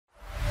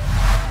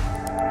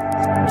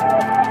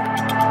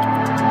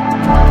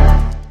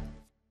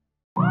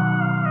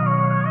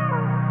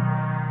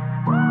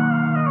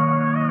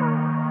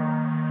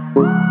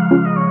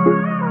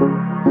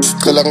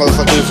On the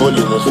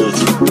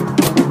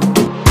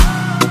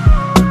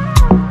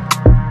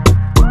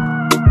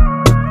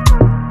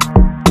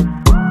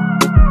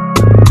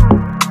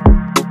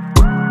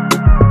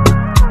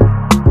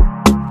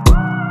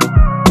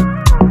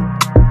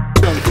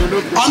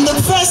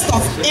 1st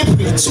of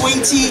April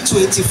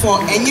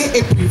 2024, and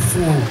April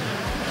Fool.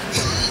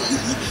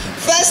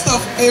 1st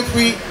of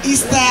April,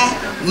 Easter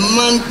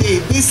Monday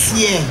this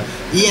year.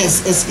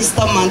 Yes, it's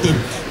Easter Monday.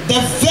 The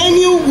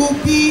venue will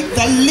be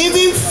the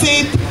Living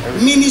Faith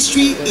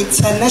Ministry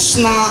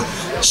International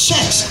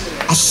Church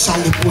at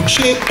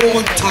Shalipoche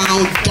Old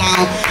Town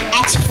down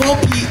at 4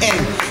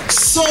 p.m.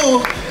 So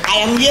I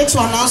am here to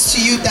announce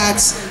to you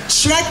that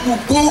TREC will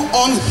go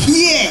on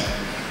here.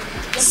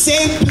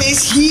 Same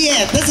place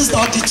here. This is the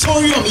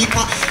auditorium. You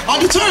can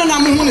auditorium na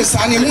muhu ne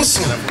sa ne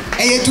muso.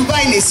 Eye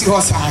Dubai na si ho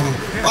sa no.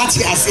 What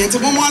you say to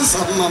mo wan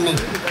sa mo me.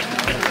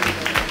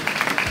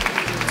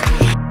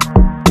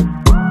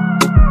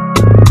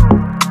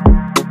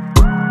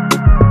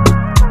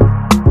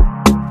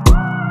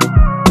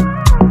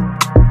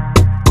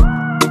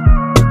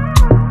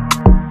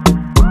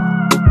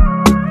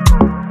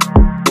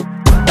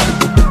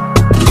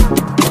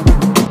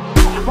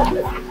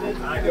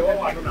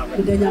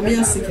 The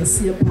Yamaya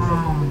Sikasi,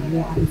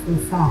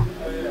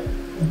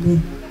 and then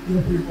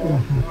you'll be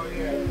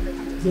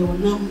there will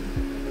now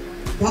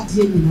that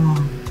year now.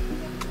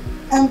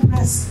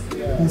 Empress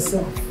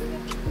herself.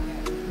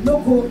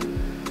 Local,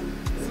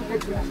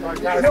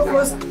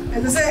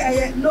 as I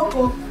say,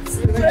 local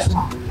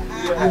spiritual.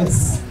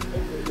 Yes,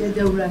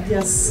 they were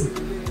just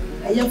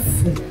a young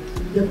friend.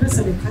 The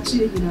person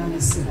catching in our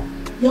say,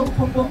 young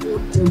papa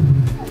won't tell you,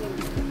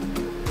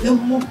 young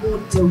mom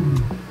won't tell you,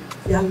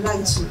 they are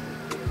lunching.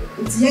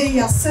 It's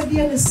ya said,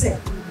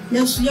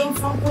 yes, young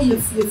Franco, your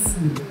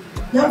fearful,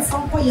 young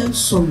Franco, young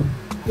solo,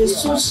 your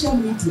social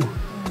media.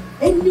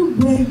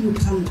 Anywhere you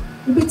can,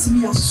 you bet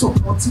me a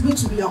support, you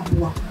bet me a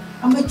boy.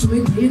 I'm going to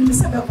read the enemy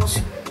said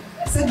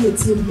the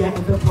TV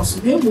ever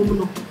possible. No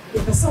woman,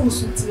 if a son was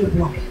to a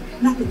boy,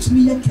 not to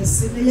me a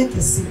kiss, not a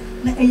kiss,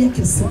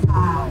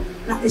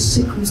 not a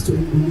shake Christo.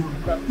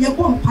 You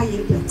won't pay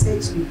your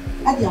attention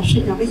at the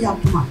Ashina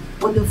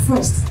on the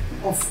 1st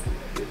of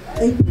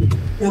April.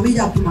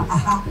 Yamiyapuma,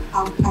 aha,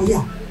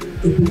 Ampaya,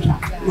 Ebuja.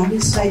 Nami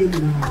saying,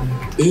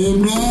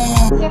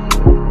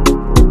 Amen.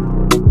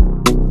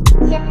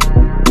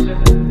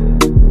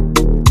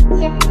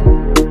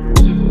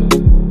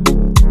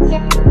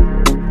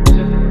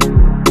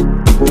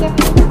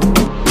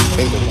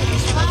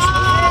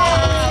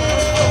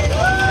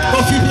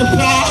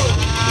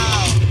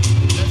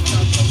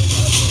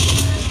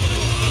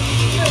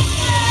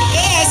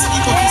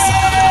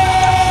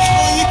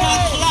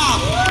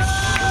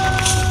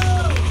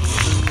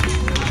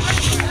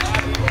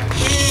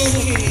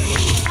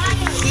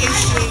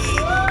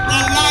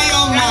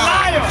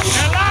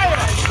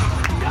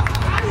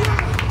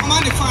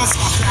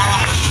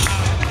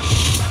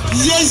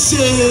 Yes,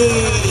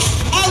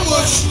 I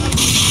was.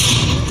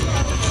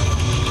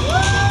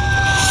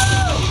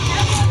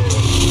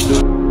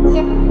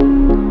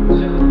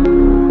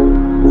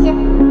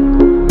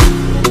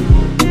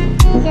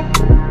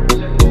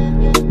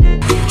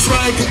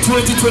 TREC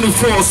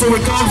 2024. So we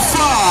got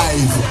 5,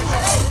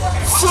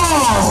 4,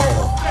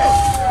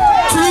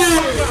 3,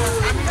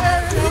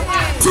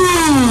 2,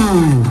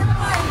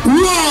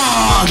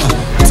 1.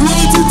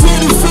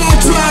 2024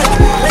 TREC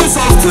is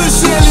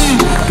officially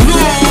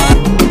launched.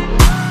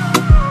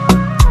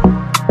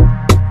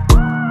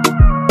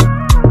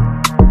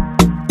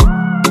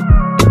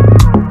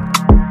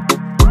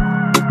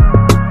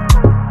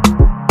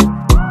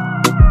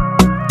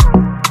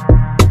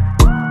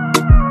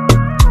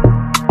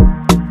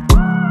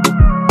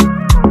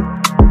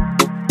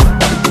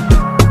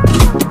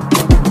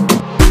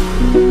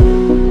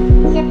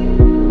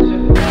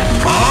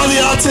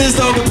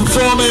 That will be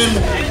performing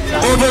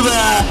over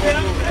there.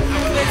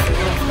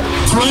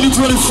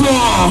 2024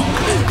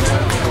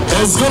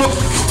 is gonna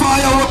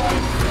fire.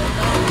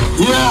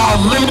 Yeah,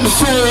 living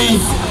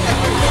faith.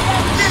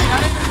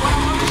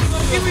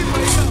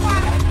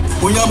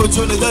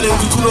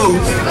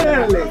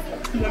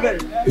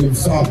 In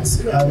fact,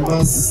 I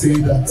must say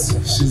that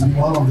she's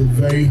one of the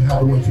very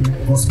hardworking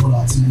gospel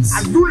artists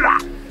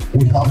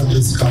we have in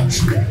this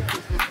country.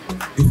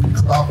 If we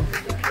clap.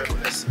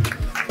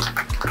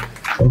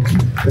 Okay,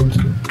 thank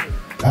you.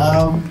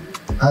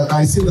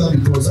 I say that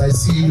because I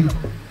see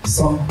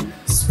some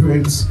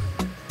spirit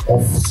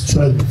of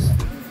strength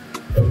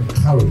and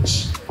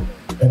courage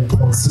and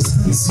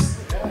consistency.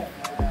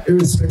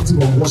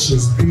 Irrespective of what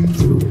she's been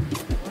through,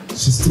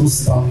 she's still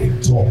standing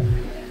tall.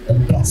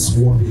 And that's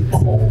what we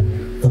call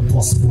the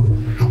gospel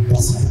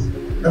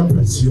ambassador.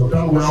 Empress, you have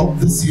done well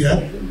this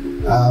year.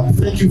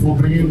 Thank you for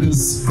bringing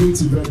this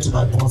great event to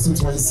my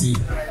constituency.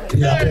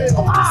 Yeah,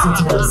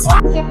 constituency.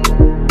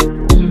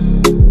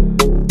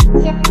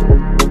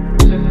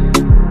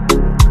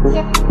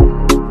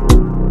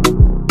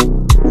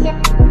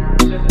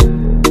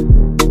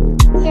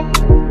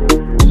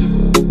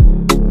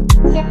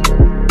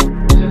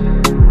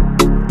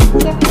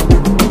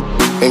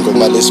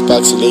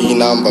 Sparks lay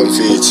number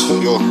fit.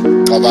 Yo,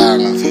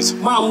 Kabanga fit.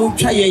 Mamma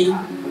Chaye,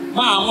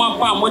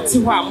 Mamma, what's the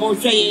one more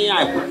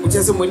Chaye? Which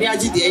is a money I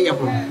did the air.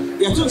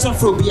 You took some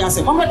for Bias,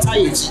 Mamma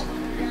Chaye.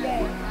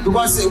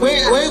 Because we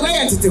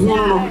entered the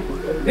home.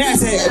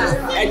 There's a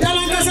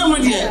Dalanga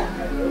somebody.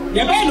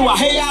 You better know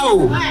hey,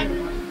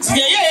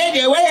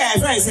 yeah, way I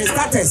friends and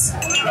status.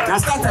 Now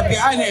starter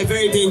behind a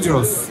very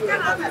dangerous.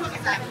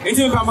 It's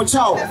a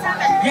Pamuchow.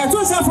 You are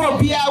too for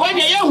beer when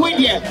you're with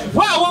you.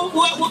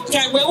 What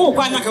can we all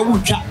find like a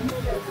wood chap?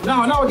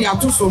 Now they are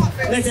too so.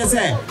 Let us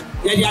say,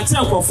 they are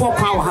 10 for 4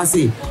 pounds. Has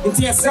he? It's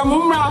a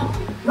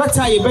Samuma, not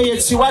how you pay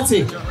it.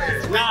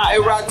 Now, a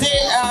rate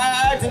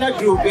at the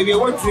group, baby,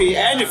 what tree,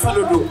 and the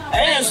fellow do.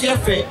 And she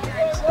fair.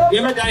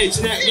 You never done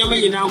it, you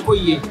may now put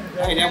ye.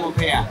 I never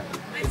pay.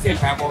 It's a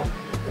pebble.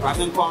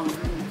 Rather come.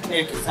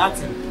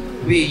 Exactly.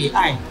 We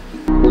I.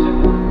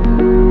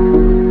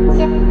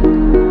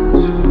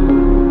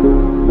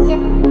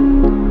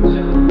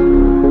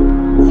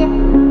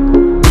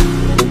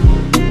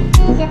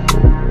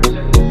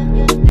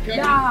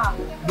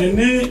 The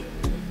name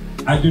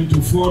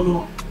identify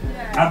no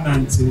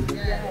Adante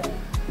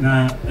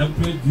na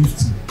Empress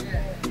Gifty.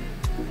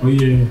 Oh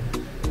yeah,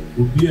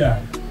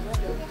 Obia.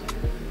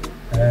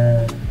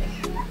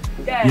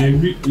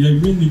 Yeah,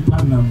 mini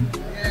Panam.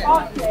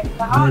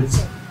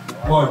 Okay.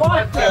 What?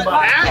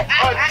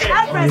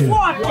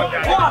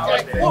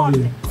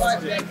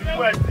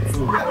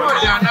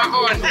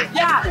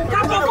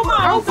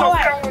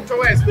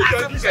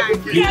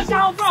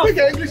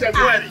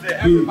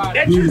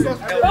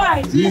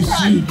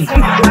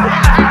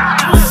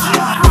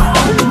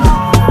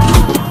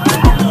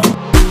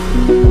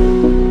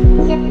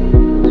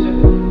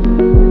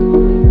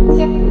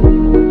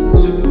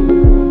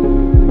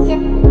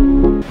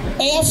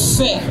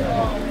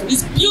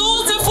 It's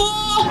beautiful.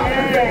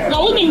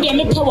 Now we need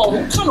them power.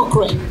 Cannot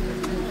cry.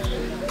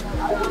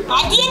 I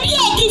give you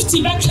a gift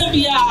back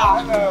here.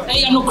 They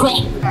are no cry.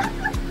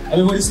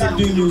 Everybody start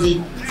doing music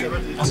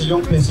as a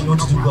young person. You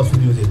want to do gospel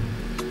music,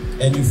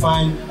 and you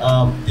find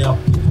there are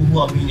people who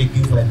have been in the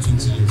game for like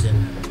 20 years,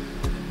 and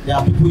there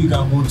are people you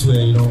can go to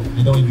and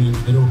they don't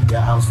open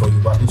their arms for you,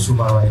 but this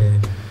woman right there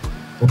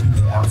opened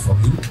their arms for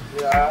me.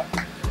 Yeah.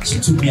 She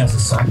took me as a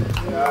son.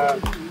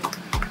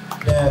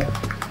 Yeah.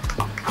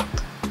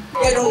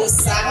 Because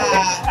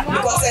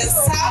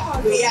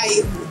we are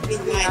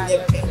behind the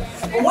pen.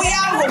 We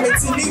are home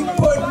to be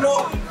put no.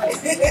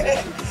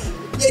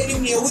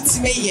 You would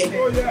me yet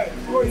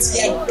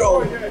grow.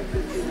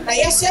 Now,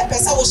 yes, your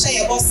person will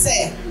say about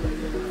say,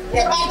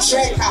 your bad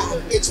tracker,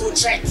 it will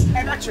track.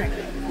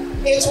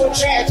 It will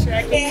track.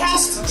 It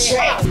has to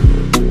track.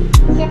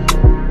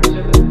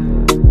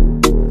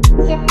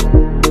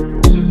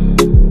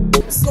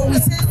 So we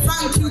say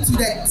thank you to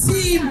the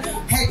team,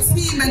 her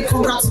team, and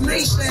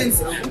congratulations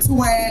to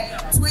where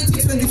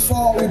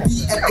 2024 will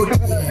be a good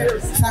year.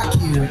 Thank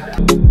you.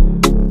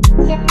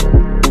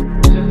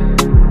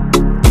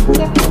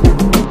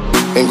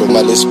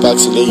 Engo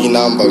Sparks lay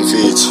number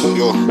fit.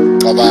 Yo,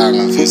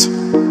 Kabanga fit.